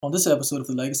On this episode of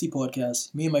the Legacy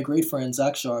Podcast, me and my great friend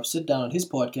Zach Sharp sit down on his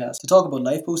podcast to talk about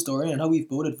life post Dorian and how we've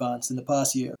both advanced in the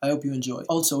past year. I hope you enjoy.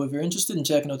 Also, if you're interested in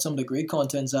checking out some of the great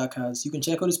content Zach has, you can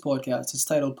check out his podcast. It's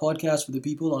titled Podcast for the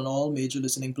People on all major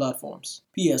listening platforms.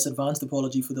 P.S. Advanced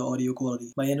apology for the audio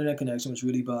quality. My internet connection was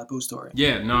really bad post Dorian.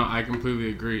 Yeah, no, I completely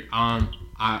agree. I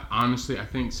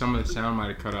think some of the sound might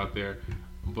have cut out there,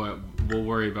 but we'll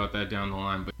worry about that down the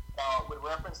line. But with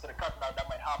reference to the cutting out, that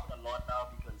might happen a lot now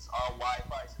because our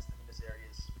Wi-Fi system in this area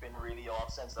has been really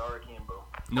off since the hurricane, bro.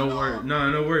 No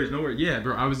worries. Yeah,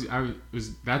 bro. I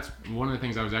was. That's one of the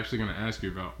things I was actually going to ask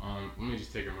you about. Let me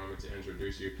just take a moment to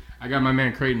introduce you. I got my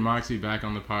man Creighton Moxie back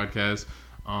on the podcast.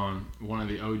 One of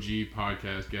the OG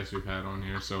podcast guests we've had on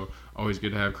here. So always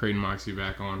good to have Creighton Moxie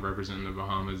back on, representing the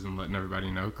Bahamas and letting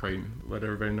everybody know. Creighton, let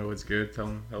everybody know what's good. Tell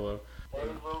them hello. Hey,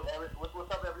 bro.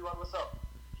 What's up, everyone? What's up?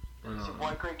 It's your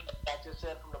boy Craig, like just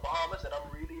said, from the Bahamas, and I'm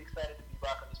really excited to be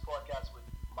back on this podcast with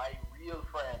my real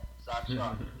friend, Zach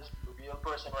Sharp. This is a real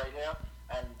person right here,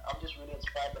 and I'm just really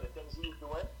inspired by the things he's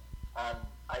doing, and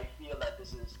I feel that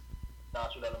this is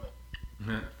natural element.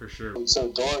 Yeah, for sure.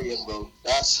 So Dorian, bro,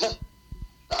 that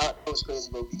was crazy,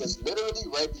 bro, because literally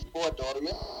right before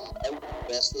Dorian, I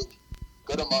invested a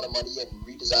good amount of money in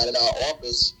redesigning our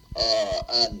office,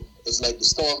 and it's like the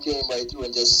storm came right through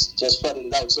and just flooded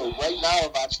it out. So right now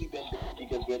I've actually been busy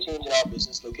because we're changing our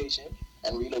business location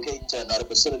and relocating to another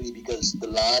facility because the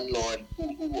landlord who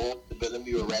owned the building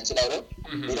we were renting out of,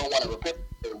 they don't want to repair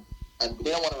it, and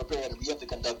we have to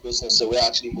conduct business, so we're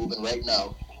actually moving right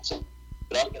now. So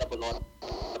without getting up a lot,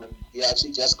 we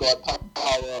actually just got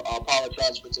our power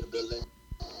transfer to the building,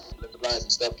 supplies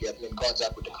and stuff, getting in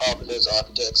contact with the carpenters,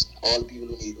 architects, all the people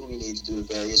who we need to do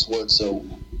the various work. So,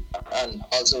 and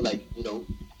also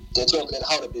determining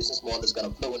how the business model is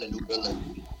going to flow in a new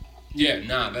building.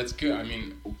 Yeah, that's good. I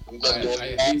mean,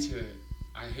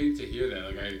 I hate to hear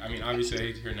that. Like, obviously I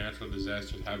hate to hear natural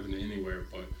disasters happen anywhere,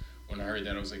 but when I heard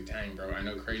that, I was like, dang, bro, I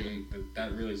know Creighton,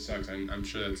 that really sucks. I'm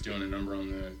sure that's doing a number on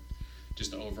the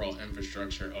overall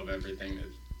infrastructure of everything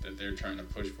that they're trying to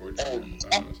push forward down in the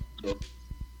Bahamas. Bro.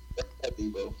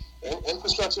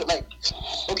 Infrastructure,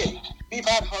 okay, we've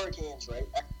had hurricanes, right?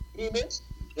 Humans,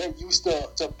 they're used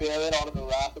to bearing all of the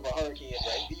wrath of a hurricane,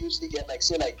 right? We usually get,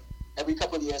 every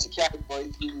couple of years, a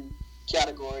category 3,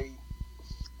 category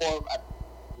 4 at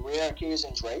rare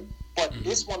occasions, right? But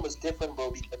this one was different,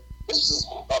 bro, because this was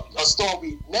a storm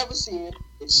we'd never seen.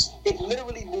 It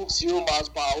literally moved 0 miles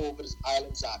per hour over this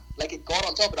island, Zach. Like, it got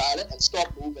on top of the island and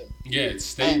stopped moving. Yeah, it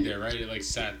stayed there, right? It,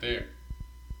 sat there.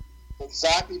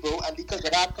 Exactly, bro. And because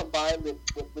of that, combined with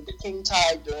the king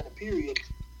tide during the period,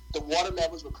 the water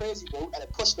levels were crazy, bro, and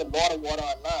it pushed a lot of water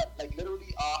on land. Like,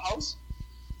 literally, our house,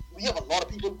 we have a lot of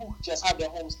people who just have their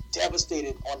homes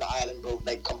devastated on the island, bro.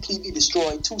 Like, completely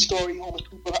destroyed. 2-story homes,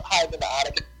 people hiding in the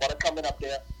attic, water coming up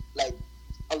there. Like,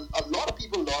 a lot of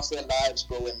people lost their lives,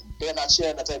 bro, and they're not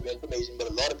sharing that type of information, but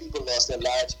a lot of people lost their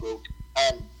lives, bro.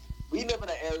 And we live in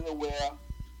an area where,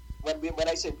 when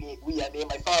I say we, I mean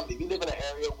my family, we live in an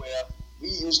area where we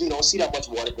usually don't see that much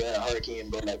water during a hurricane,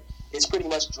 but it's pretty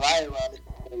much dry around this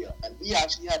area, and we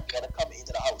actually had water coming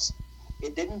into the house.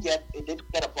 It didn't get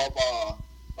above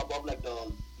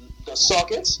the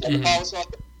sockets, the power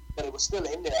socket, but it was still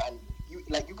in there, and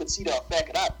you could see the effect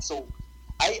of that. So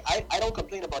I don't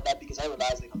complain about that because I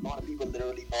realize a lot of people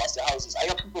literally lost their houses. I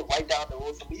have people right down the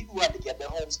road from me who had to get their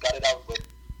homes gutted out, but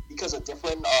because of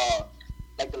different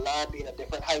the land being a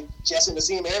different height just in the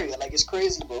same area. Like, it's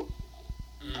crazy, bro.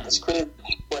 It's crazy.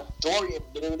 But Dorian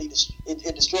literally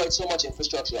it destroyed so much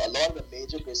infrastructure. A lot of the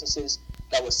major businesses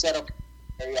that were set up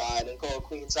in area island called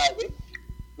Queens Highway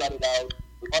flooded out.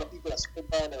 A lot of people are still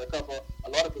trying to recover. A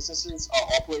lot of businesses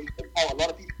are operating. A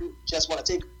lot of people just want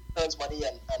to take turns money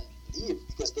and leave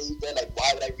because they're like,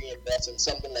 why would I reinvest in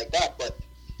something like that? But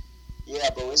yeah,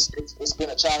 bro, it's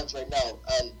been a challenge right now,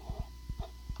 and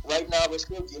right now we're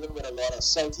still dealing with a lot of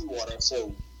salty water.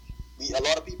 So a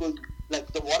lot of people,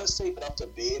 the water's safe enough to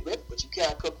bathe with, but you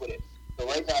can't cook with it. So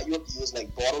right now you have to use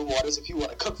bottled waters if you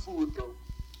want to cook food, bro.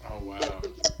 Oh wow.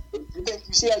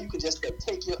 You see how you could just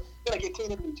take your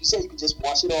cleaning meat. You say you could just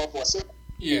wash it off or sit.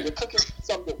 Yeah. You're cooking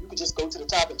something. You could just go to the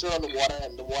top and turn on the water,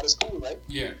 and the water's cool, right?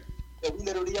 Yeah. So we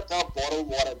literally have to have bottled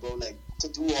water, bro, to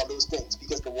do all those things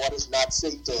because the water's not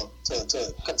safe to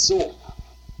consume.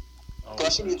 Oh,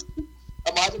 brushing your teeth.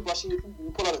 Imagine brushing your teeth.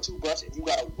 You pull out a toothbrush and you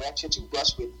gotta wet your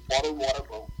toothbrush with bottled water,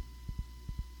 bro.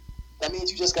 That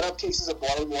means you just gotta have cases of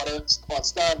bottled water on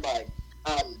standby.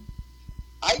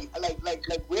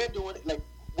 We're doing it,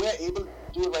 we're able to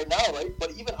do it right now, right?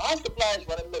 But even our supply is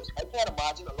running low. I can't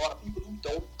imagine a lot of people who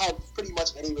don't have pretty much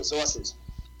any resources.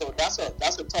 So that's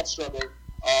a tough struggle.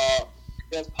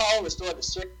 there's power restored to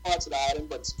certain parts of the island,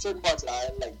 but certain parts of the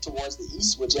island, like towards the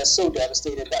east, were just so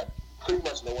devastated that pretty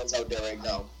much no one's out there right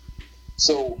now.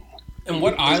 So. And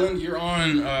what island you're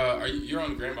on? You're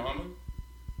on Grand Bahama?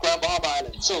 Grand Bahama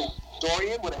Island. So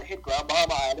Dorian would have hit Grand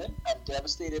Bahama Island and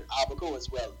devastated Abaco as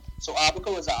well. So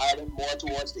Abaco is an island more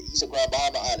towards the east of Grand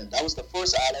Bahama Island. That was the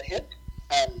first island hit,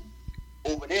 and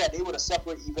over there they would have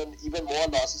suffered even more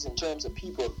losses in terms of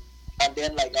people. And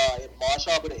then in Marsh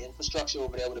Harbor, the infrastructure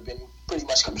over there would have been pretty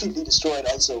much completely destroyed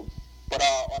also. But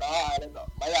on our island,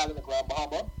 my island of Grand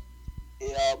Bahama,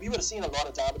 we would have seen a lot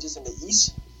of damages in the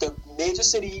east. The major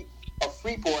city of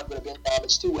Freeport would have been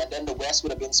damaged too, and then the west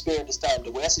would have been spared this time.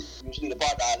 The west is usually the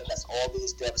part of the island that's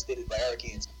always devastated by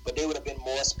hurricanes, but they would have been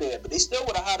more spared. But they still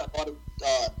would have had a lot of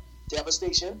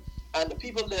devastation, and the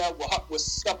people there were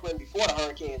suffering before the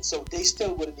hurricane, so they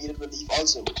still would have needed relief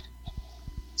also.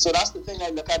 So that's the thing I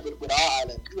look at with our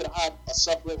island. We would have had a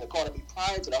suffering economy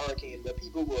prior to the hurricane, where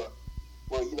people were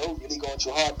really going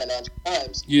through hard financial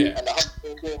times. Yeah. And the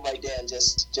hurricane came right there and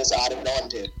just added on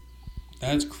to it.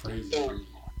 That's crazy.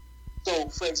 So,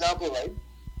 for example, right,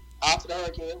 after the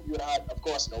hurricane, you would have had, of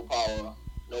course, no power,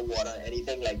 no water,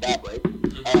 anything like that, right?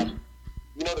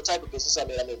 The type of business I'm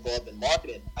involved in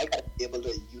marketing. I got to be able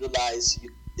to utilize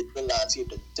the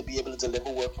landscape to be able to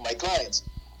deliver work for my clients.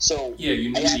 So yeah,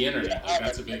 you need the internet.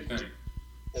 That's a big thing.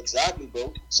 Exactly,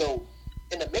 bro. So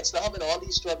in the midst of having all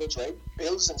these struggles, right,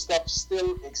 bills and stuff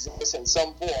still exist in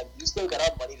some form. You still got to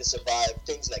have money to survive,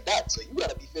 things like that. So you got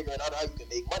to be figuring out how you can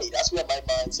make money. That's where my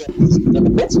mindset is. In the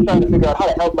midst of trying to figure out how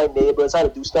to help my neighbors, how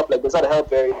to do stuff like this, how to help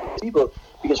various people.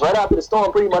 Because right after the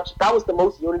storm, pretty much, that was the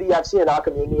most unity I've seen in our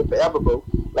community in forever, bro.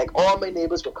 Like, all my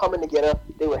neighbors were coming together.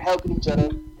 They were helping each other.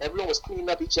 Everyone was cleaning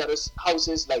up each other's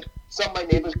houses. Like, some of my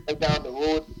neighbors went down the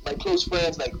road. My close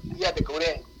friends, like, we had to go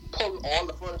there and pull all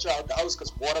the furniture out of the house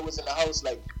because water was in the house.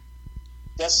 Like,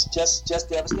 just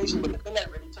devastation. But the thing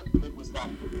that really took from it was that,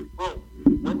 bro,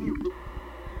 when we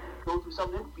go through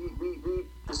something, we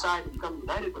decide to become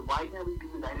united, but why can't we be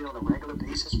united on a regular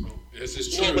basis, bro? This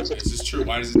is true. This is true.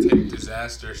 Why does it take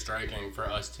disaster striking for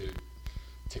us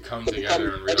to come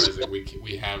together and realize that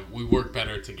we work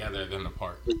better together than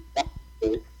apart?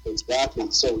 Exactly.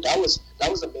 So that was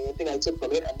the main thing I took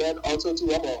from it. And then also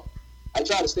too, I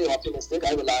try to stay optimistic.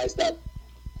 I realized that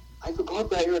I forgot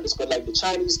that I heard this, but like the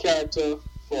Chinese character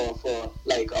for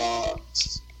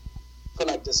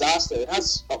disaster, it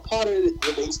has a part of it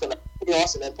relates to like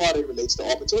chaos, and then part of it relates to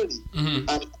opportunity. Mm-hmm.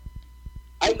 And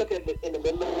I look at it in the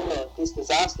middle of this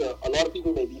disaster. A lot of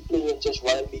people may be fleeing, just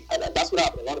running, and that's what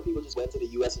happened. A lot of people just went to the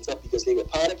U.S. and stuff because they were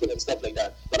panicking and stuff like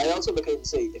that. But I also look at it and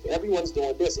say, if everyone's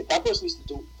doing this, if that person needs to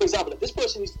do, for example, if this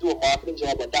person needs to do a marketing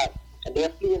job on that, and they're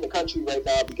fleeing the country right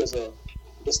now because of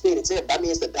the state it's in, that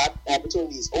means that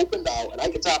opportunity is open now, and I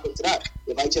can tap into that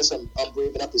if I just am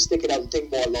brave enough to stick it out and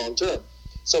think more long term.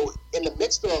 So in the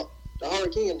midst of the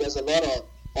hurricane, there's a lot of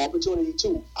opportunity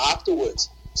too afterwards.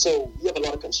 So we have a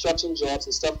lot of construction jobs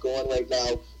and stuff going right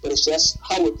now, but it's just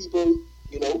how will people,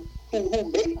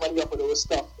 who make money off of those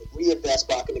stuff reinvest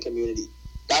back in the community.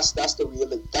 That's going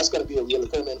to be a real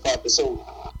determinant factor. So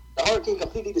the hurricane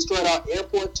completely destroyed our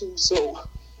airport too. So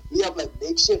we have like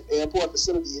makeshift airport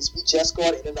facilities. We just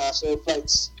got international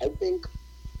flights, I think,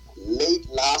 late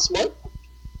last month.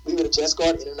 We would have just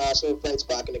got international flights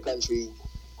back in the country,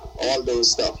 all those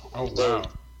stuff. Oh, wow. So,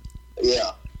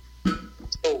 yeah.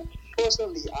 So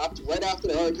personally, right after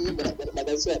the hurricane, like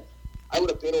I said, I would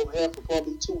have been over here for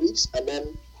probably 2 weeks, and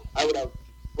then I would have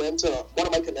went to one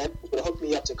of my connections would have hooked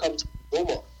me up to come to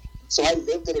Exuma. So I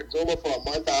lived in Exuma for a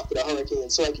month after the hurricane,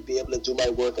 so I could be able to do my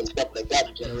work and stuff like that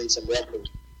and generate some revenue.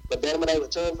 But then when I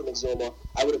returned from Exuma,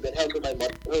 I would have been helping my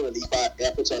mother relief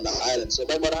efforts on the island. So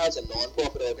my mother has a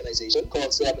non-profit organization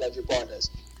called 700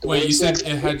 Partners. Wait, you said it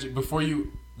had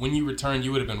when you returned,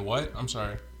 you would have been what? I'm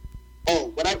sorry.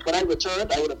 Oh, when I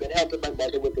returned, I would have been helping my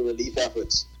mother with the relief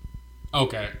efforts.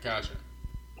 Okay, gotcha.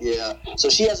 Yeah, so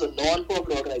she has a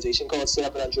non-profit organization called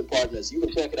 700 Partners. You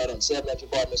can check it out on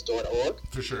 700partners.org.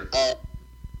 For sure.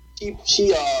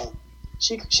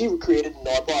 She created a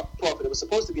non-profit. It was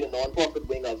supposed to be the non-profit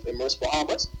wing of Immerse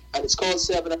Bahamas, and it's called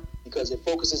 700 because it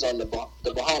focuses on the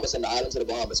Bahamas and the islands of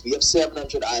the Bahamas. We have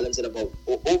 700 islands and about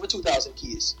over 2,000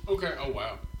 keys. Okay. Oh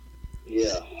wow.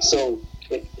 Yeah. So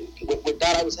with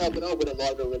that, I was helping out with a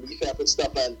lot of the relief effort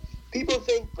stuff, and people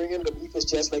think bringing relief is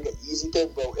just like an easy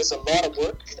thing, bro. It's a lot of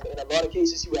work, and in a lot of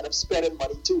cases, you end up spending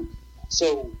money too.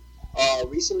 So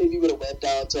recently, we would have went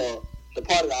down to the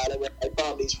part of the island where my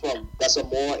family's from. That's a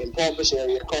more impoverished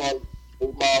area called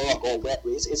Maroc, or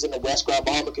it's in the West Grand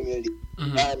Bahama community.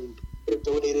 Mm-hmm. And we would have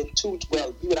donated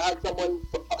we would have had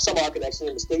some of our connections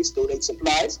in the States donate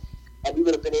supplies, and we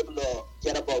would have been able to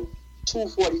get about two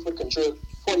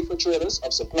 40-foot trailers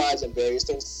of supplies and various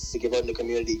things to give out in the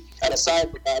community. And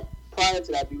aside from that, prior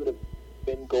to that, we would have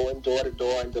been going door to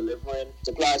door and delivering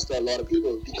supplies to a lot of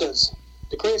people. Because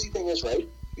the crazy thing is, right,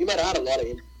 we might have had a lot of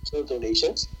individual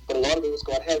donations, but a lot of those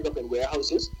got held up in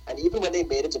warehouses. And even when they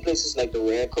made it to places like the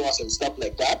Red Cross and stuff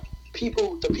like that,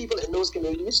 the people in those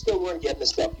communities still weren't getting the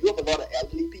stuff. You have a lot of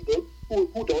elderly people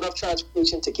who don't have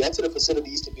transportation to get to the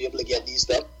facilities to be able to get these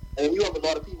stuff. And then you have a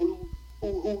lot of people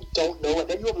who don't know, and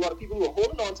then you have a lot of people who are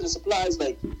holding on to the supplies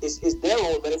like it's their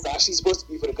own, but it's actually supposed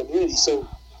to be for the community. So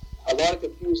a lot of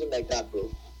confusion like that, bro.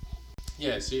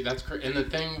 Yeah, see, that's and the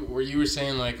thing where you were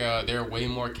saying like there are way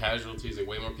more casualties, like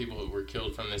way more people who were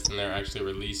killed from this than they're actually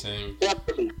releasing.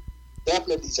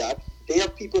 Definitely, Zach. They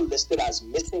have people listed as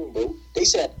missing, bro. They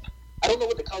said, I don't know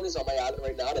what the count is on my island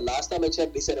right now. The last time I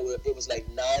checked, they said it was like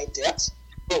 9 deaths.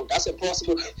 Bro, that's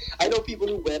impossible. I know people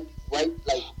who went right,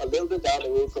 like, a little bit down the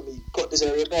road from me, cut this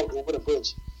area called Over the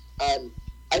Bridge. And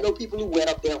I know people who went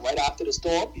up there right after the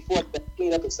storm, before they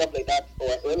cleaned up and stuff like that. Or,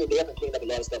 I mean, they haven't cleaned up a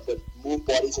lot of stuff, but moved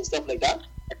bodies and stuff like that.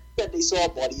 I said they saw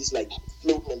bodies, like,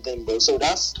 floating and thing, bro. So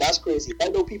that's crazy. I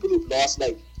know people who've lost,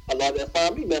 like, a lot of their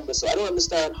family members. So I don't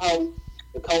understand how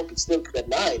the count could still be at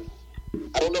 9.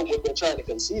 I don't know what they're trying to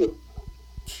conceal.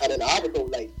 And in Abaco,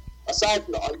 like, aside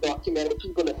from the undocumented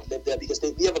people that live there, because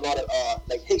we have a lot of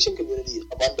like Haitian community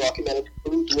of undocumented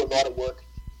people who do a lot of work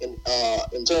in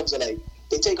terms of like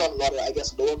they take on a lot of, I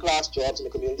guess, lower class jobs in the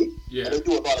community, yeah. And they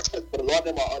do a lot of work, but a lot of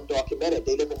them are undocumented.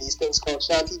 They live in these things called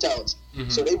shanty towns,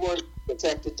 so they weren't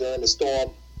protected during the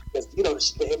storm. Because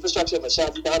the infrastructure of a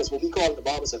shanty town is what we call in the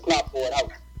Bahamas a clapboard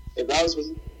house. If that was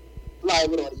with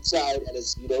plywood on each side and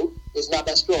it's it's not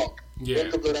that strong, yeah. They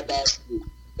can blow that down to you.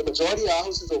 The majority of our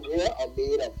houses over here are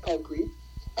made of concrete,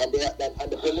 and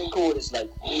the building code is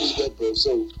like really good, bro.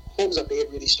 So homes are made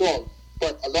really strong.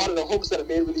 But a lot of the homes that are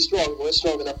made really strong weren't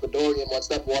strong enough for Dorian once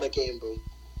that water came, bro.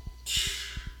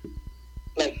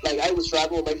 Like I was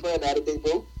driving with my friend the other day,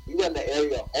 bro. We went in the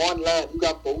area on land. You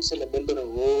got boats in the middle of the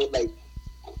road. Like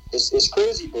it's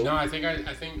crazy, bro. No, I think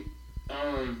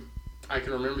I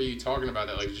can remember you talking about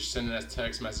that, like just sending us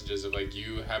text messages of like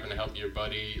you having to help your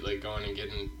buddy, like going and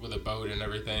getting with a boat and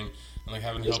everything, and like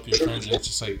having to help your friends. And it's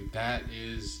just like that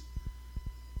is,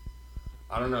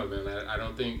 I don't know, man. I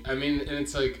don't think. I mean, and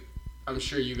it's like I'm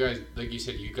sure you guys, like you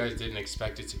said, you guys didn't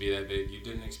expect it to be that big. You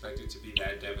didn't expect it to be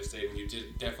that devastating. You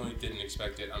definitely didn't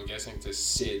expect it. I'm guessing to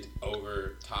sit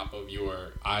over top of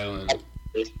your island.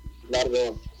 Not at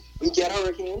all. We get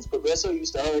hurricanes, but we're so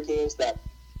used to hurricanes that.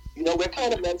 We're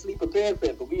kind of mentally prepared for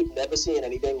it, but we've never seen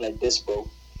anything like this, bro.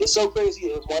 It's so crazy.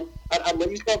 It was one, and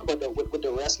when you talk about with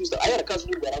the rescue stuff, I had a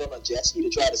cousin who went out on a jet ski to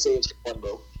try to save someone,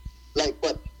 bro. Like,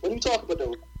 but when you talk about the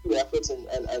rescue efforts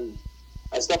and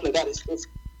stuff like that,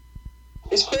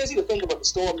 it's crazy to think about the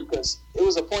storm because it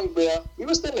was a point where we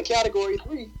were still in a Category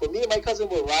 3, but me and my cousin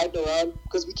were riding around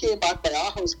because we came back by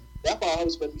our house,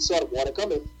 when we saw the water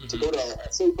coming to go to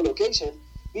a safer location.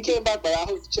 We came back by our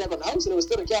house to check on the house, and it was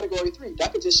still in Category 3.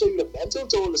 That could just show you the mental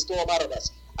toll the storm had on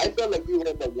us. I felt like we were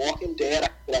in The Walking Dead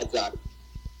after that job.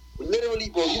 Literally,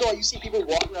 bro, you see people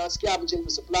walking around scavenging for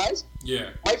supplies?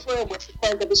 Yeah. My friend went to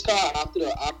park up his car after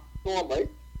the storm, right?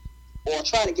 Or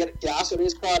trying to get gas in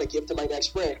his car to give to my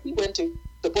next friend. He went to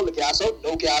pull the gas out,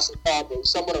 no gas in the car, bro.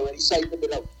 Someone already siphoned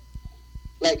it out.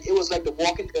 Like, it was like The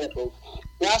Walking Dead, bro.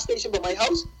 Gas station by my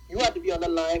house, you had to be on the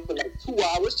line for like 2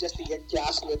 hours just to get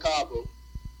gas in your car, bro.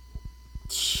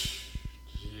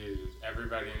 Jesus,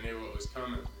 everybody knew what was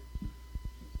coming.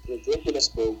 Ridiculous,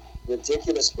 bro.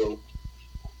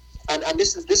 And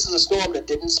this is a storm that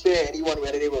didn't spare anyone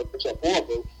whether they were rich or poor,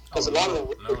 bro. Because a lot of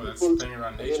the that's the thing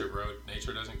about nature, bro.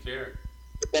 Nature doesn't care.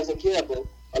 It doesn't care, bro.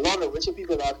 A lot of the richer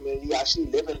people in our community actually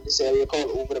live in this area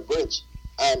called Over the Bridge,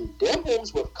 and their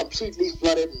homes were completely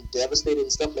flooded and devastated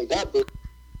and stuff like that, bro.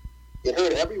 It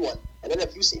hurt everyone. And then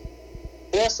if you see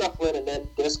they're suffering, and then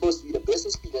they're supposed to be the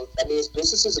business people. I mean,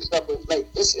 businesses are suffering.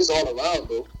 Like, this is all around,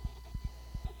 bro.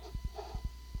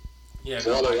 Yeah,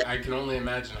 I can only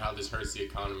imagine how this hurts the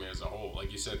economy as a whole.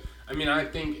 Like you said, I mean, I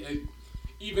think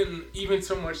even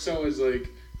so much so as like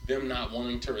them not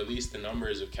wanting to release the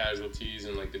numbers of casualties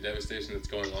and like the devastation that's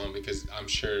going on, because I'm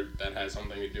sure that has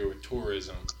something to do with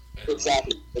tourism and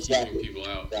exactly. keeping people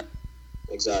out. Yeah.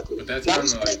 Exactly. But that's kind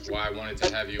of like why I wanted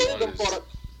to have you on this.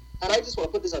 And I just want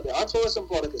to put this out there. Our tourism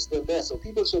product is still there, so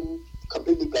people shouldn't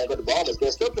completely blank on the Bahamas.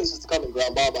 There's still places to come in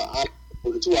Grand Bahama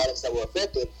for the 2 islands that were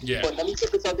affected. Yeah. But let me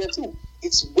put this out there too.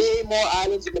 It's way more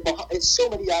islands in the Bahamas. It's so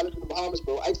many islands in the Bahamas,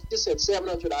 bro. I just said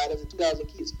 700 islands and 2,000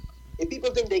 keys. If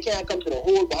people think they can't come to the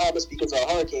whole Bahamas because of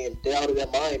a hurricane, they're out of their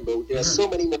mind, bro. There are so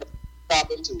many more to tap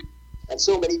into, and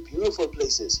so many beautiful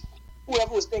places.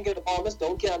 whoever was thinking of the Bahamas,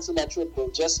 don't cancel that trip, bro.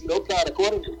 Just, plan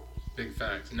accordingly. Big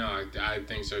fact. No, I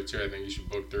think so too. I think you should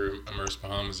book through Immerse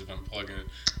Bahamas if I'm plugging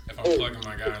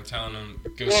my guy. I'm telling him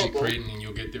go see Creighton and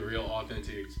you'll get the real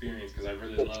authentic experience because I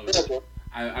really love it.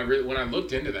 I really, when I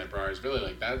looked into that, bro, I was really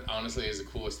like, that honestly is the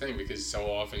coolest thing because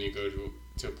so often you go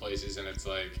to places and it's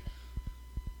like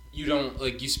you don't,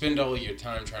 like, you spend all of your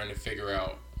time trying to figure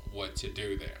out what to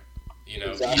do there.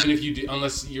 Exactly. Even if you do,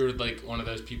 unless you're like one of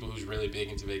those people who's really big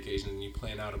into vacations and you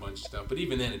plan out a bunch of stuff. But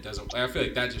even then, it doesn't. I feel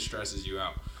like that just stresses you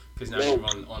out because now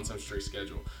you're on some strict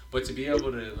schedule. But to be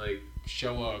able to like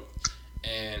show up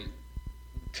and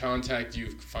contact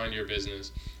you, find your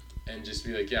business, and just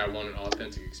be like, yeah, I want an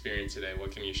authentic experience today.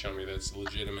 What can you show me that's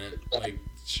legitimate? Like,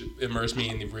 immerse me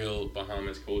in the real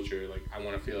Bahamas culture. Like, I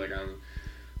want to feel like I'm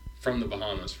from the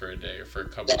Bahamas for a day or for a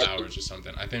couple hours or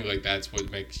something. I think like that's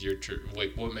what makes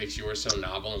what makes yours so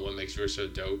novel and what makes yours so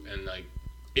dope. And like,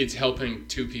 it's helping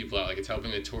two people out. Like, it's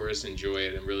helping the tourists enjoy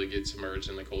it and really get submerged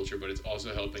in the culture, but it's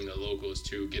also helping the locals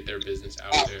to get their business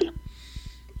out there.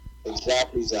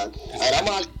 Exactly. And I'm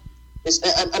on.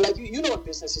 And like you know, what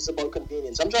business is about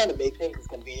convenience. I'm trying to make things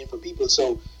convenient for people.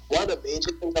 So one of the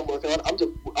major things I'm working on,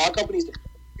 our company's the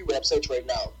few websites right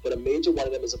now, but a major one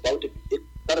of them is about to. It's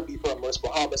gotta be for Immerse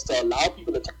Bahamas to allow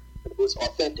people to take those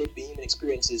authentic Bahamian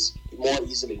experiences more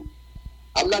easily.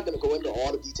 I'm not gonna go into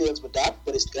all the details with that,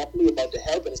 but it's definitely about to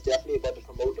help and it's definitely about to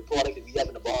promote the product that we have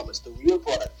in the Bahamas, the real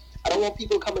product. I don't want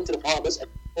people coming to the Bahamas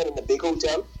and in the big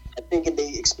hotel and thinking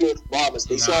they experienced Bahamas.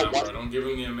 They saw bro, don't give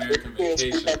them the American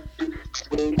vacation.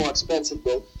 Way more expensive,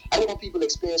 bro. I want people to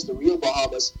experience the real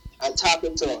Bahamas and tap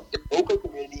into the local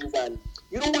communities. And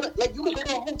you don't want to, like, you could go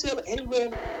to a hotel anywhere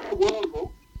in the world,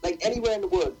 bro. Like, anywhere in the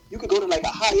world. You could go to, like, a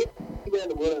Hyatt anywhere in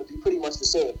the world and be pretty much the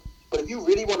same. But if you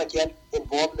really want to get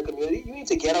involved in the community, you need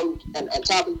to get out and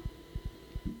tap into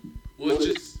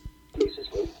places,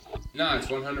 bro. No, it's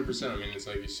 100%. I mean, it's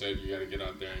like you said, you got to get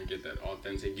out there and get that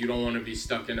authentic. You don't want to be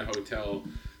stuck in a hotel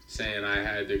saying I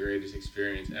had the greatest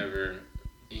experience ever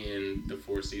in the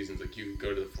Four Seasons. Like, you could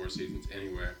go to the Four Seasons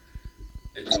anywhere.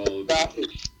 It's all about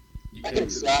you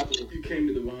came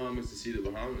to the Bahamas to see the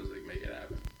Bahamas. Like, make it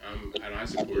happen. And I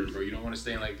support it, bro. You don't want to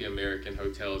stay in like the American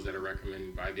hotels that are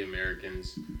recommended by the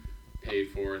Americans, paid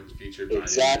for and featured by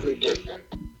the Americans.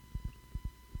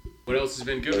 What else has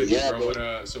been good with you,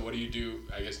 bro? So what do you do?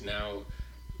 I guess now,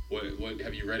 what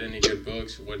have you read any good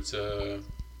books? What's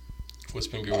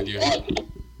been good with you?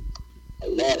 A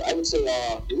lot. I would say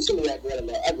recently I've read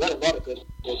a lot of good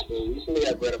books. Recently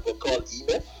I've read a book called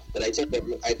E-Myth that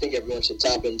I think everyone should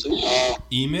tap into.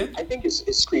 E-Myth? I think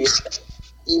it's created.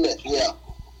 E-Myth, yeah.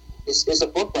 It's a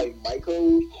book by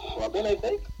Michael Rubin, I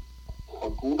think.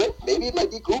 Or Gubin. Maybe it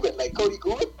might be Gubin, like Cody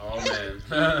Gubin. Oh,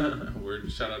 man.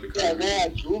 Word, shout out to Cody. Yeah,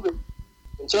 man, Gubin.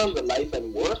 In terms of life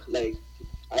and work, like,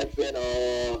 I've been,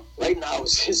 right now,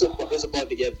 it's about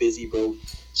to get busy, bro.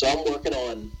 So I'm working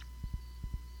on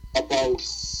about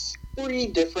 3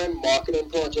 different marketing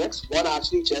projects. One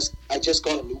actually I just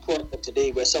got a new project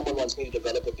today where someone wants me to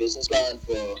develop a business plan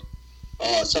for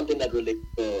something that relates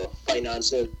to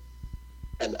financing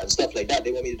and stuff like that.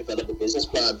 They want me to develop a business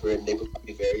plan for it, and they provide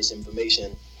me various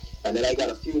information. And then I got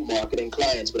a few marketing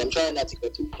clients, but I'm trying not to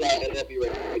get too client heavy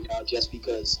right now just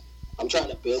because I'm trying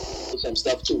to build some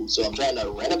stuff too. So I'm trying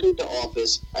to renovate the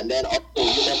office, and then also,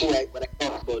 you remember when I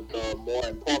talked about the more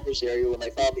impoverished area where my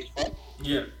family's from?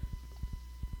 Yeah.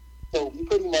 So we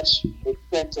pretty much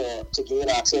expect to gain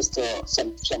access to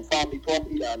some family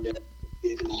property down there to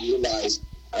be able to utilize.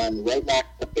 And right now,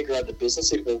 I figure out the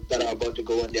businesses that are about to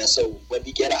go in there. So when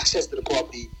we get access to the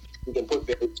property, we can put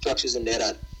various structures in there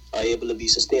that are able to be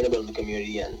sustainable in the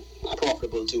community and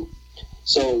profitable too.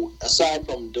 So aside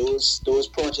from those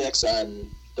projects and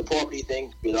the property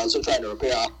thing, we're also trying to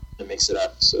repair the mix of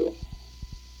that. So,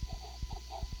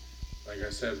 like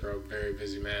I said, bro, very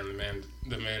busy man.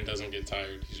 The man doesn't get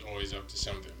tired. He's always up to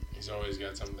something. He's always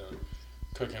got something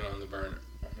cooking on the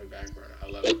back burner. I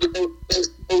love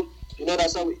it. You know,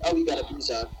 that's how we gotta do,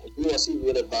 son. If we want to see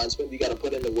real advancement, we gotta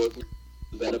put in the work to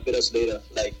benefit us later.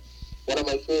 Like, one of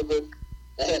my favorite,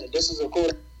 and this is a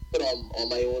quote I put on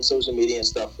my own social media and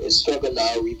stuff, is struggle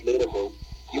now, reap later, bro.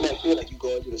 You might feel like you're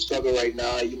going through the struggle right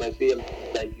now. You might feel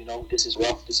like, you know, this is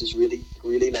rough. This is really,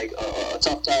 really like a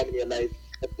tough time in your life.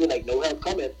 I feel like no help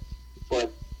coming.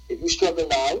 But if you struggle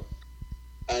now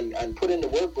and put in the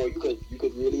work, bro, you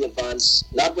could really advance.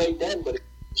 Not right then, but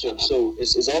so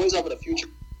it's always up in the future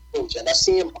approach. And that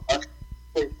same art,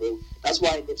 bro. That's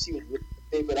why Nipsey was really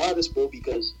my favorite artist, bro,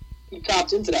 because he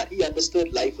tapped into that. He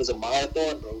understood life was a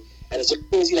marathon, bro. And it's so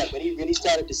crazy that when he really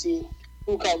started to see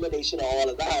true combination of all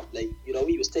of that, like, you know,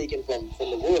 he was taken from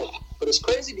the world. But it's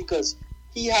crazy because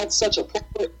he had such a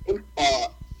proper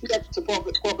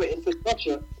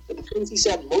infrastructure that the things he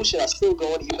set in motion are still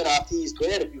going even after he's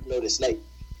dead. If you've noticed, like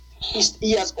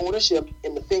he has ownership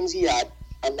in the things he had,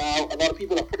 and now a lot of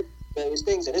people are putting various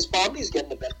things, and his family is getting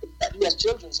the benefits. He has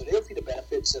children, so they'll see the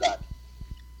benefits of that.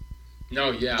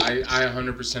 No, yeah, I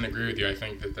 100% agree with you. I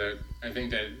think that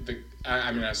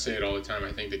I say it all the time.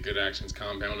 I think that good actions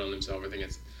compound on themselves. I think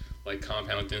it's like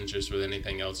compound interest with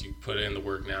anything else. You put in the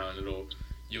work now, and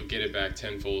you'll get it back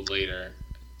tenfold later.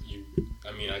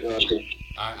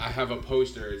 I have a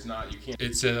poster.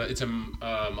 It's a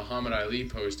Muhammad Ali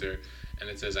poster, and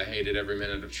it says, "I hated every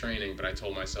minute of training, but I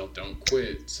told myself, don't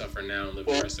quit, suffer now, and live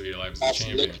the rest of your life as a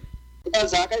champion." Yeah,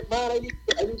 Zach, I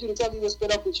need you to tell me what's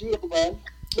been up with you, man.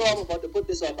 You know I'm about to put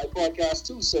this on my podcast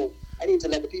too, so I need to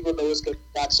let the people know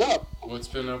what's up. What's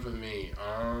been up with me?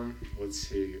 Let's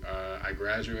see. I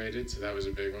graduated, so that was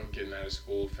a big one. Getting out of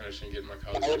school, getting my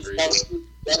college degree.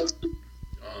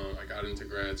 I got into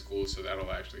grad school, so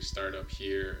that'll actually start up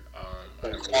here.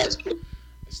 I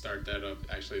start that up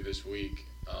actually this week.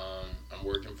 I'm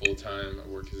working full time. I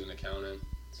work as an accountant,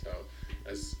 so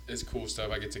it's cool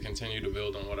stuff. I get to continue to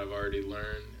build on what I've already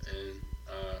learned, and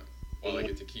while I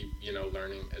get to keep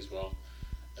learning as well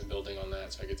and building on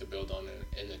that. So I get to build on it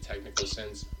in the technical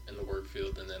sense in the work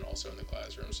field, and then also in the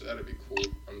classroom. So that'll be cool.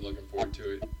 I'm looking forward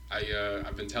to it.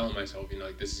 I've been telling myself,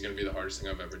 like, this is going to be the hardest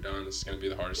thing I've ever done. This is going to be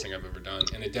the hardest thing I've ever done.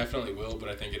 And it definitely will, but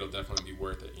I think it'll definitely be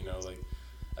worth it.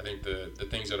 I think the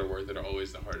things that are worth it are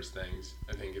always the hardest things.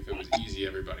 I think if it was easy,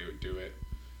 everybody would do it.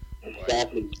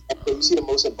 Exactly. You see the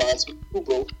most advanced people,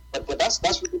 bro. But that's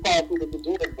really powerful what you're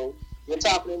doing, bro. You're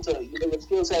tapping into your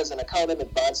skill set as an accountant,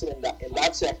 advancing in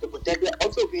that sector, but then you're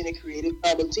also being creative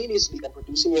simultaneously and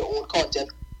producing your own content.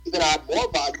 You can add more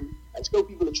value and show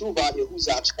people the true value of who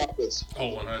Zach Sharp is.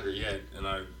 Oh, 100, yeah.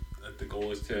 And the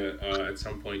goal is to, at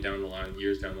some point down the line,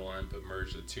 years down the line, but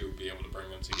merge the two, be able to bring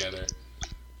them together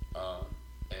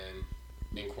and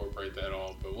incorporate that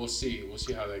all. But we'll see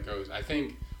how that goes. I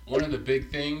think one of the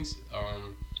big things,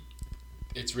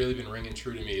 it's really been ringing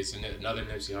true to me. It's another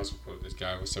Nipsey Hussle quote. This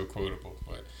guy was so quotable,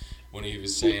 but when he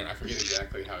was saying, I forget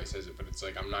exactly how he says it, but it's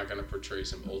like, I'm not going to portray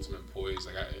some ultimate poise.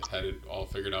 Like, I had it all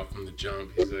figured out from the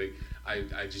jump. He's like,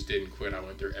 I just didn't quit. I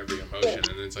went through every emotion.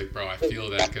 And it's like, bro, I feel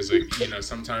that because, like,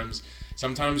 sometimes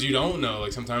you don't know.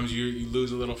 Like, sometimes you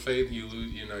lose a little faith. You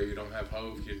lose, you don't have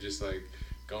hope. You're just, like,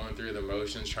 going through the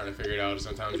motions, trying to figure it out.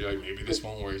 Sometimes you're like, maybe this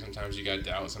won't work. Sometimes you got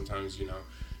doubt. Sometimes,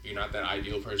 you're not that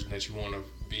ideal person that you want to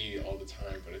be all the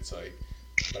time, but it's like,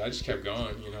 but I just kept going,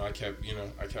 I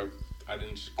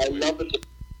didn't just quit.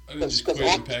 I didn't just quit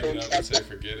and pack it up and say,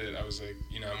 forget it. I was like,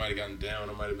 I might have gotten down,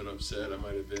 I might have been upset, I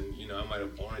might have been, I might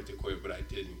have wanted to quit, but I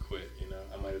didn't quit,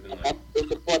 I might have been like. That's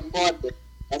the important part, bro.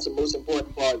 That's the most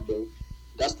important part, bro.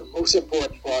 That's the most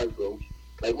important part, bro.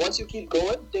 Like, once you keep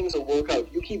going, things will work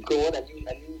out. You keep going and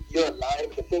you're aligned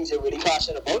with the things you're really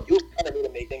passionate about, you'll kind of need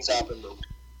to make things happen, bro.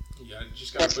 Yeah, you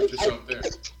just gotta put yourself there.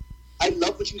 I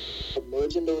love what you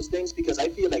merging those things because I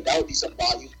feel like that would be some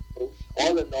value.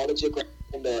 All the knowledge you're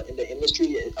in the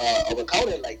industry of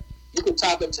accounting, like, you could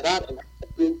tap into that and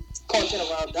build content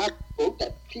around that, bro,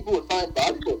 that people would find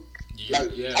valuable. Yeah,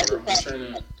 bro.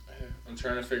 I'm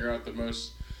trying to figure out the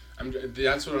most.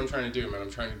 That's what I'm trying to do, man.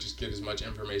 I'm trying to just get as much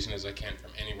information as I can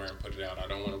from anywhere and put it out. I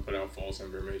don't want to put out false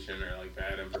information or like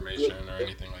bad information or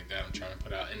anything like that. I'm trying to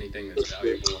put out anything that's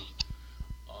valuable.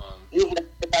 You're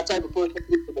that type of person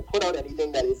to put out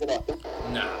anything that isn't authentic.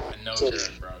 Nah, no good,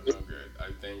 bro. No good.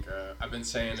 I think I've been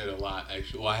saying it a lot,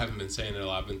 actually. Well, I haven't been saying it a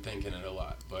lot. I've been thinking it a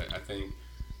lot. But I think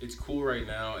it's cool right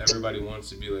now. Everybody wants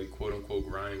to be, like, quote-unquote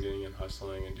grinding and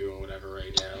hustling and doing whatever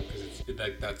right now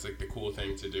because that's, like, the cool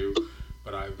thing to do.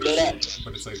 But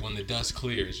it's like when the dust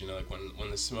clears, like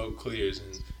when the smoke clears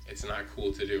and it's not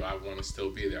cool to do, I want to still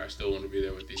be there. I still want to be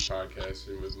there with these podcasts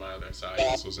and with my other side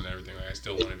hustles and everything. Like, I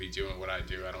still want to be doing what I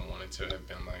do. I don't want it to have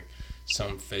been like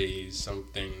some phase,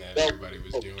 something that everybody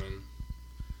was doing.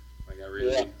 Like,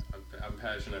 I'm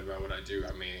passionate about what I do.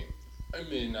 I mean,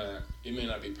 it may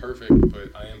not be perfect, but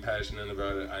I am passionate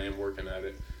about it. I am working at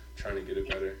it, trying to get it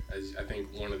better. I think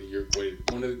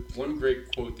one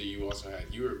great quote that you also had.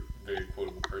 You were a very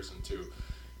quotable person too.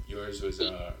 Yours was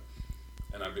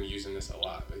and I've been using this a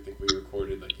lot. I think we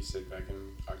recorded, like you said, back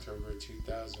in October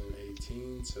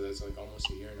 2018, so that's like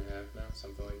almost a year and a half now,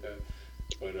 something like that.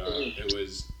 But it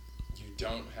was, you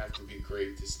don't have to be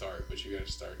great to start, but you got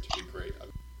to start to be great.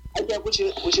 I get what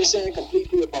you're saying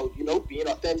completely about, being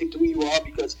authentic to who you are,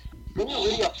 because when you're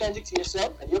really authentic to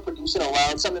yourself and you're producing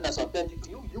around something that's authentic to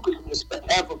you, you could do this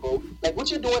forever, bro. Like, what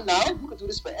you're doing now, you could do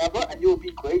this forever and you'll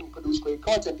be great and produce great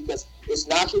content because it's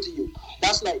natural to you.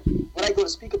 That's like, when I go to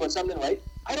speak about something, right,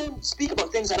 I don't speak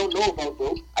about things I don't know about,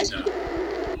 bro. I speak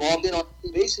involved in on a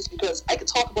daily basis because I could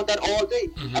talk about that all day.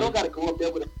 I don't got to go up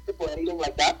there with a tip or anything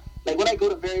like that. Like when I go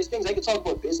to various things, I can talk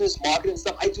about business, marketing,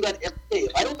 stuff. I do that every day.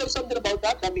 If I don't know something about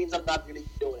that, that means I'm not really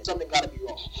doing it. Something got to be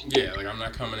wrong. Yeah, like I'm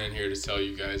not coming in here to sell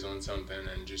you guys on something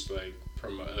and just like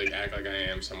promote, like act like I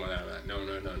am someone I'm not. No.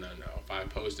 If I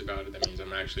post about it, that means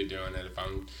I'm actually doing it. If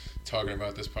I'm talking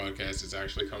about this podcast, it's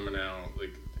actually coming out.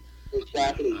 Like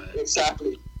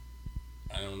Exactly.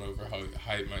 I don't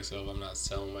overhype myself. I'm not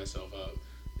selling myself up.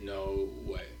 No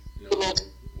way. People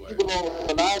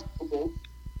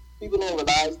don't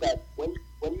realize that when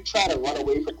you try to run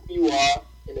away from who you are,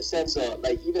 in the sense of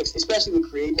like even especially with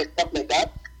creating and stuff like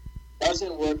that,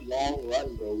 doesn't work long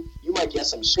run, bro. You might get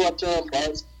some short term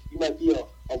buzz. You might be a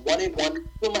one in one.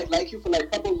 People might like you for like a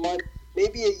couple months,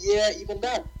 maybe a year, even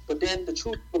that. But then the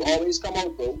truth will always come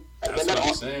out, bro. And that's when what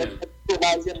I'm saying.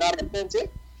 Realize you're not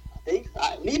authentic.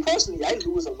 Me personally, I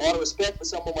lose a lot of respect for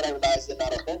someone when I realize they're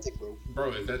not authentic, bro.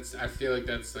 Bro, I feel like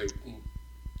that's like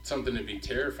something to be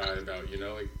terrified about, you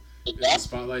know? Like, if the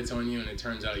spotlight's on you and it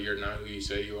turns out you're not who you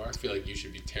say you are, I feel like you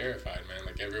should be terrified, man.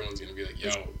 Like, everyone's gonna be like,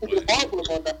 yo, what?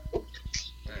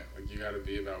 Yeah, like, you gotta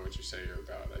be about what you say you're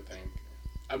about, I think.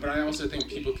 But I also think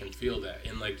people can feel that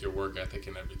in, like, your work ethic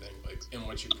and everything, like, in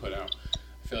what you put out.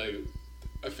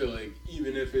 I feel like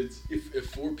even if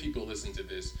 4 people listen to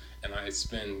this and I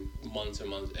spend months and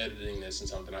months editing this and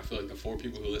something, I feel like the 4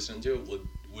 people who listen to it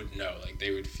would know, like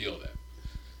they would feel that.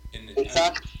 And I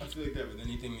feel like that with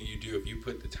anything that you do, if you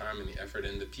put the time and the effort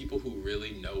in, the people who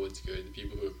really know what's good, the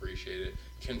people who appreciate it,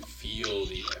 can feel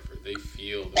the effort. They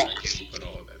feel the fact that you put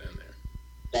all of that in there.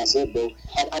 That's it, bro.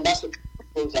 And that's the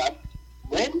truth, that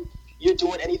when you're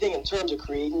doing anything in terms of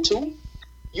creating too,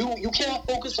 you cannot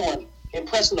focus on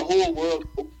impressing the whole world.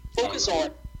 Focus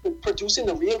on producing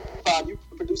the real value,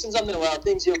 producing something around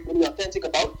things you're really authentic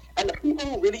about, and the people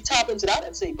who really tap into that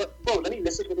and say, but bro, let me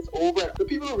listen to this over. The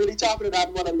people who really tap into that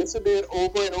and want to listen to it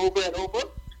over and over and over,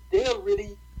 they'll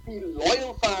really be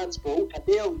loyal fans, bro, and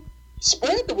they'll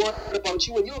spread the word about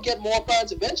you, and you'll get more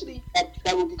fans eventually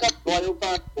that will become loyal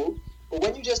fans, bro. But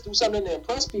when you just do something to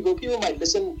impress people, people might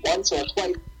listen once or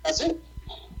twice. That's it.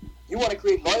 You want to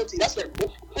create loyalty. That's like, bro,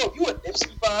 if you're a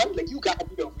Nipsey fan, like, you got to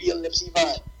be a real Nipsey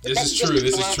fan. This is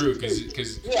true,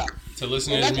 because to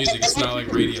listen to his music, it's not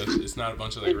like radio. It's not a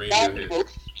bunch of like radio hits. Bro.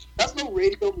 That's no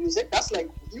radio music. That's like,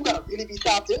 you got to really be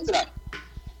tapped into that.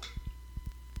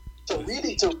 To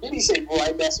really say, bro,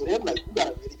 I mess with him, like, you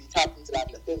got to really be tapped into that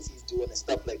and the things he's doing and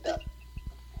stuff like that.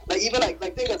 Like, even like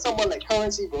think of someone like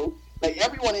Currency, bro. Like,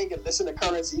 everyone ain't gonna listen to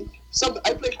Currency.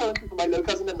 I played Currency for my little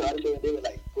cousin the other day, and they were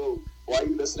like, bro, why are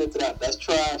you listening to that? That's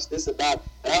trash, this and that.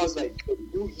 And I was like,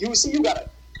 you gotta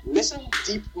listen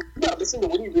deep. You gotta listen to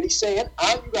what he's really saying,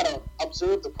 and you gotta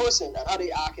observe the person and how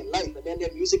they act in life, and then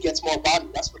their music gets more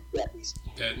value. That's what at least.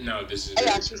 I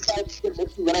actually started to get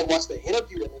Nipsey when I watched the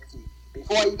interview with Nipsey.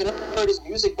 Before I even heard his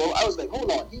music, bro, I was like, hold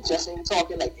on, he just ain't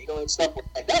talking like ignorant stuff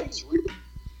like that. He's really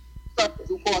starting to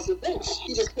do positive things.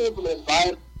 He just came from an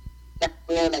environment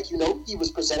where, like, you know, he was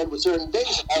presented with certain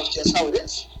things, and that was just how it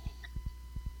is.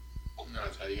 No,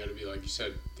 that's how you gotta be. Like you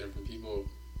said, different people.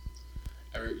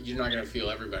 You're not gonna feel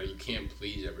everybody. You can't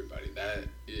please everybody. That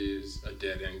is a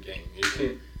dead end game. You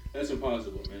can't. That's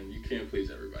impossible, man. You can't please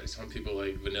everybody. Some people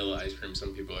like vanilla ice cream.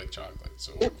 Some people like chocolate.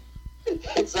 So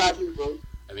exactly, bro.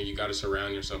 I think you got to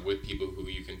surround yourself with people who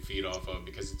you can feed off of,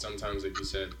 because it's sometimes, like you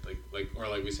said,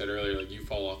 like we said earlier, like, you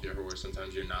fall off your horse.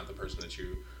 Sometimes you're not the person that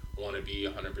you want to be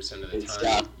 100% of the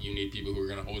time. You need people who are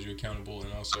going to hold you accountable,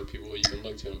 and also people you can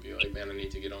look to and be like, man, I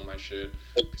need to get on my shit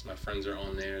because my friends are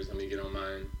on theirs. Let me get on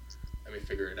mine. Let me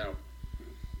figure it out.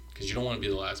 Because you don't want to be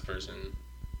the last person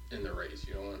in the race.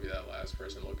 You don't want to be that last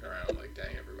person looking around like,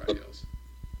 dang, everybody else.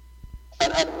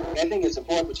 And I think it's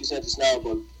important what you said just now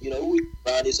about, you know, who you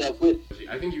surround yourself with.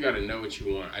 I think you got to know what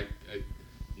you want.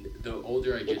 The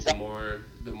older I get, the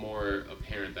more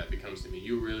apparent that becomes to me.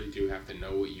 You really do have to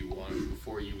know what you want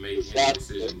before you make any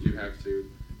decisions. You have to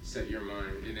set your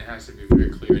mind, and it has to be very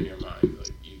clear in your mind.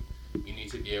 Like, you need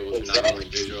to be able to not only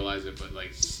visualize it, but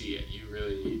like see it. You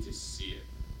really need to see it.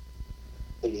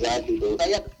 Exactly, bro. I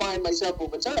had to find myself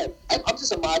over time. I'm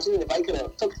just imagining if I could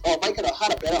have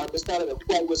had a better understanding of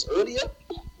who I was earlier.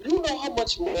 You know how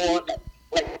much more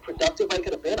like productive I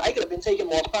could have been. I could have been taking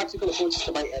more practical approaches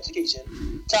to my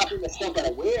education, tapping the stuff at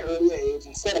a way earlier age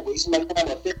instead of wasting my time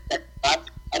on things that I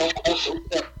don't know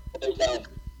right now.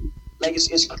 Like, it's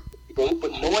crazy, bro.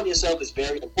 But knowing yourself is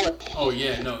very important. Oh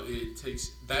yeah, no,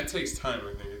 that takes time.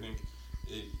 I think,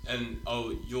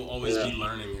 you'll always be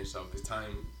learning yourself. Because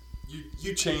time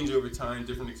you change over time.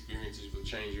 Different experiences will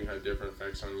change. You have different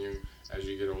effects on you as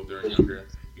you get older and younger.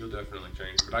 You'll definitely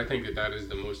change. But I think that is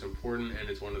the most important, and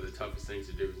it's one of the toughest things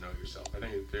to do is know yourself. I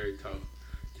think it's very tough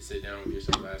to sit down with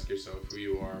yourself, ask yourself who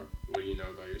you are, what do you know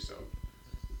about yourself.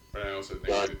 But I also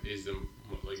think it is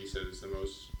like you said, it's the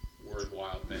most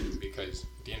worthwhile thing, because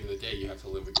at the end of the day, you have to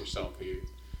live with yourself.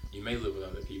 You may live with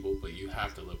other people, but you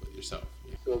have to live with yourself.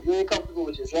 Yeah. So if you ain't comfortable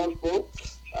with yourself, bro,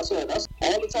 that's all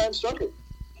the time struggle.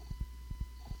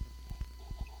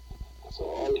 So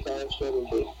all the time struggle,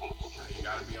 bro. You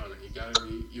gotta be on it.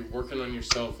 You're working on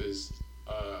yourself is,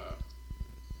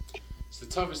 it's the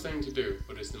toughest thing to do,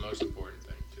 but it's the most important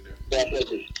thing to do.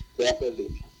 Definitely.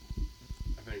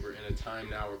 I think we're in a time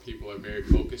now where people are very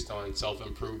focused on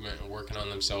self-improvement and working on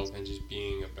themselves and just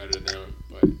being a better them.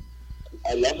 But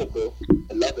I love it, bro.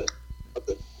 I love it.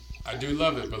 I do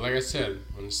love it, but like I said,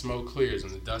 when the smoke clears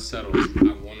and the dust settles,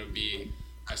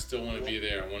 I still want to be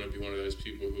there. I want to be one of those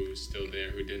people who's still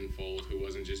there, who didn't fold, who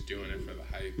wasn't just doing it for the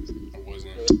hype.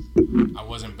 I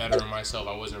wasn't bettering myself.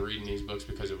 I wasn't reading these books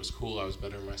because it was cool. I was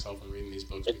bettering myself and reading these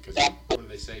books because, what do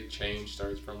they say? Change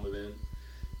starts from within.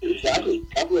 Exactly.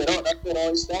 That's where it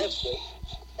always starts.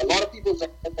 A lot of people try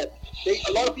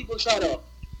to.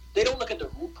 They don't look at the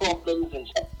root problems, and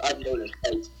I've noticed.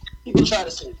 Right? People try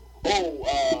to say,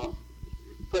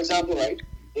 for example, right?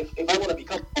 If I want to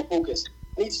become more focused,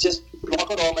 I need to just block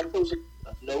out all my social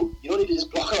media. No, you don't need to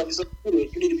just block out your social media.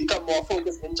 You need to become more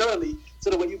focused internally, so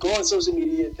that when you go on social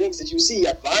media, things that you see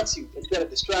advance you instead of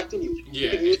distracting you.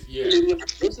 Yeah. You can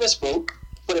business, bro.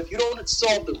 But if you don't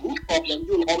solve the root problem,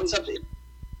 you'll always have to.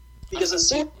 Because as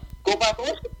soon as you go back on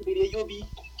social media, you'll be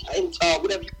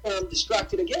whatever you term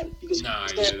distracted again. Because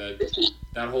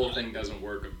that whole thing doesn't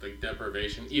work. Like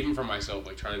deprivation, even for myself,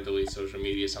 like trying to delete social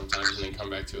media sometimes and then come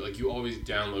back to it. Like you always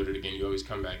download it again. You always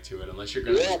come back to it. Unless you're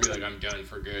gonna just be like, I'm done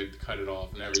for good, cut it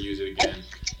off, never use it again.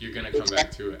 You're gonna come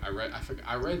back to it.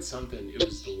 I read something. It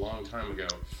was a long time ago,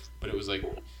 but it was like,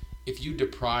 if you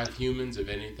deprive humans of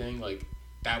anything, like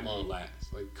that won't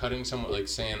last. Like cutting someone, like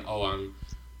saying,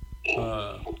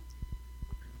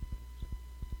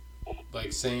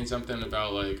 like saying something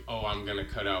about like, I'm gonna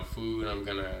cut out food,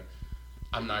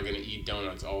 I'm not gonna eat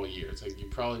donuts all year. It's like you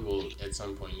probably will at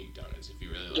some point eat donuts if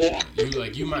you really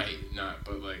like it. You might not,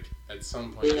 but like at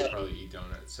some point you'll probably eat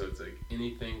donuts. So it's like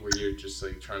anything where you're just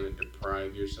like trying to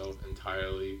deprive yourself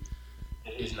entirely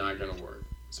is not gonna work.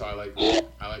 So I like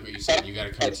what you said. You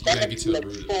gotta get to the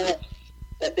root of it.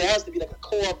 That there has to be like a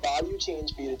core value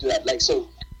change for you to do that. Like so.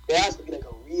 There has to be like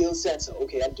a real sense of,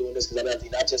 okay, I'm doing this because I'm healthy,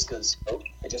 not just because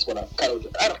I just want to kind of.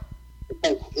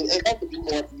 It has to be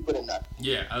more deeper than that.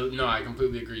 Yeah, I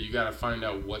completely agree. You got to find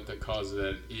out what the cause of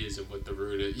that is and what the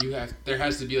root is. There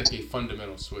has to be like a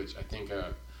fundamental switch. I think.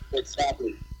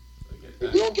 Exactly.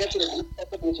 If you don't get to the root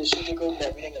of it, which is sugarcoat and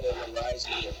everything, and then rise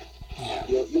later.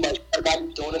 Yeah. You might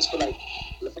have donuts for like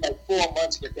 4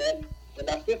 months, but then when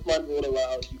that 5th month roll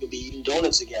around, you can be eating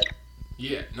donuts again.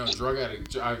 Yeah, no, drug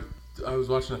addict. I was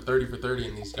watching a 30 for 30,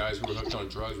 and these guys who were hooked on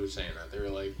drugs were saying that. They were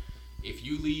like, if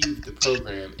you leave the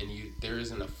program and there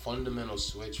isn't a fundamental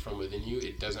switch from within you,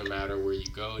 it doesn't matter where you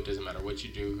go, it doesn't matter what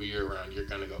you do, who you're around, you're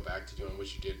going to go back to doing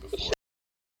what you did before.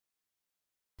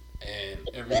 And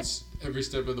every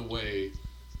step of the way,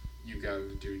 you've got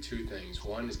to do 2 things.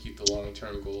 One is keep the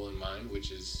long-term goal in mind,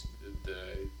 which is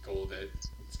the goal that's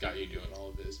got you doing all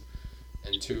of this.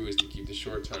 And 2 is to keep the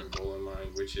short-term goal in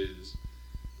mind, which is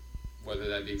whether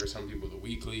that be for some people the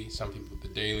weekly, some people the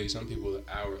daily, some people the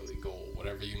hourly goal,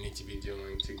 whatever you need to be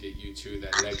doing to get you to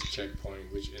that next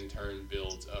checkpoint, which in turn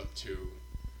builds up to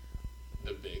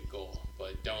the big goal.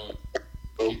 But don't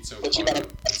get so caught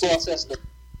up. Process though.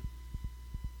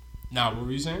 Now, what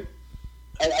were you saying?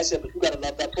 I said, but you gotta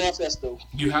love that process though.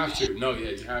 You have to. No,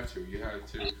 yeah, you have to. You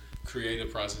have to create a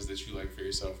process that you like for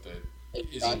yourself that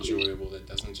is enjoyable, that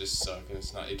doesn't just suck, and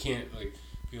it can't like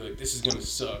be like, this is gonna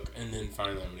suck, and then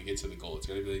finally I'm gonna get to the goal. It's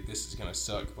gotta be like, this is gonna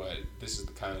suck, but this is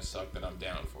the kind of suck that I'm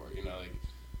down for.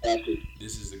 Like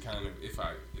this is the kind of if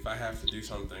I have to do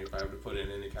something, if I have to put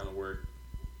in any kind of work,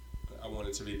 I want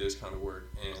it to be this kind of work,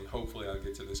 and hopefully I'll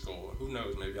get to this goal. Who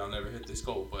knows? Maybe I'll never hit this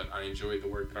goal, but I enjoyed the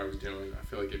work that I was doing. I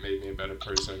feel like it made me a better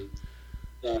person.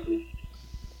 And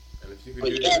if you could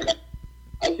do that,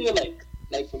 I feel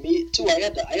like for me too, I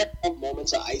had to have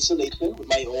moments of isolation with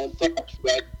my own thoughts,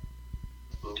 right?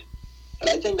 And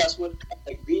I think that's what,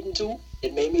 like, reading too,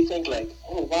 it made me think, like,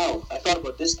 oh, wow, I thought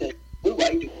about this thing. What do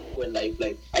I do in life?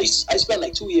 Like, I spent,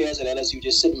 like, 2 years in LSU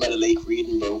just sitting by the lake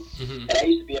reading, bro. Mm-hmm. And I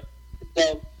used to be,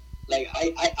 like,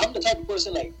 I'm the type of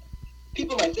person, like,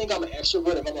 people might think I'm an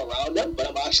extrovert if I'm around them, but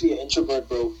I'm actually an introvert,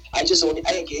 bro. I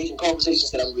engage in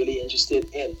conversations that I'm really interested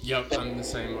in. Yep, but I'm the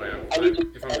same way.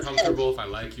 If I'm as comfortable, if I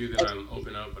like you, then I'll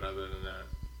open up. But other than that,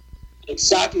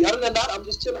 exactly. Other than that, I'm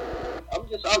just chilling.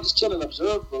 I'll just chill and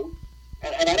observe, bro.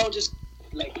 And I don't just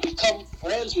like become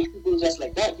friends with people just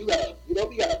like that. We gotta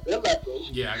build that, bro.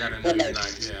 yeah, I gotta know you're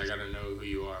not. Yeah, I gotta know who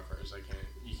you are first.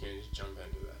 You can't just jump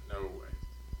into that. No way.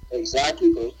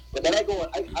 Exactly, bro. But then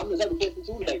I'm the type of person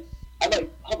too. Like I might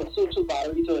have a social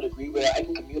battery to a degree where I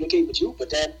can communicate with you, but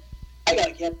then I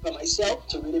gotta get by myself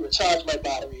to really recharge my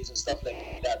batteries and stuff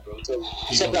like that, bro. So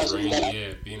sometimes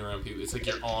being around people, it's like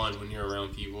you're on when you're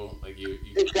around people. Like you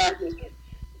exactly.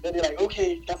 Then you're like,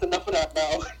 okay, that's enough of that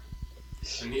now.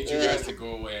 I need you guys to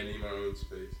go away. I need my own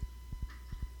space.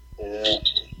 Yeah.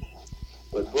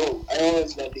 But bro, I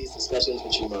always love these discussions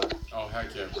with you, man. Oh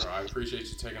heck yeah, bro! I appreciate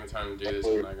you taking the time to do this.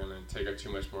 I'm not gonna take up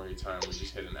too much more of your time. We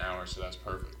just hit an hour, so that's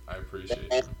perfect. I appreciate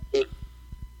it.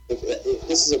 If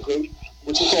this is a great,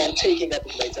 what you call taking up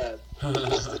of my time. I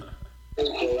love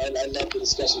the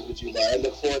discussions with you, man. I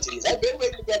look forward to these. I've been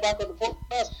waiting to get back on the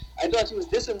podcast. I thought you was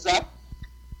dissing Zach.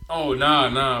 Oh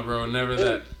nah, bro, never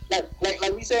that. Like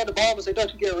we say in the Bahamas, I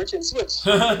thought you get rich and switch.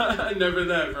 Never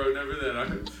that, bro. Never that. I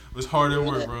was hard at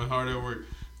work, bro. Hard at work.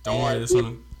 Don't worry, this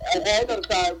one. I know the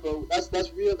time, bro. That's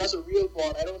real. That's a real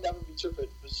one. I don't ever be tripping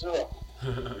for sure.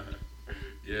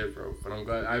 Yeah, bro. But I'm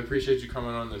glad. I appreciate you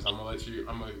coming on this. I'm gonna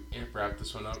wrap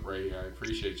this one up right here. I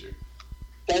appreciate you.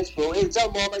 Thanks, bro. Hey, tell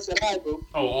Mom I said hi, bro.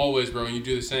 Oh, always, bro. And you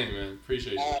do the same, man.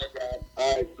 Appreciate you.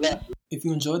 All right, bless. If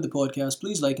you enjoyed the podcast,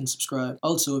 please like and subscribe.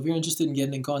 Also, if you're interested in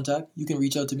getting in contact, you can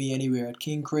reach out to me anywhere at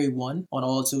KingCray1 on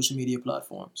all social media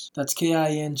platforms. That's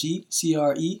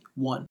KINGCRE1.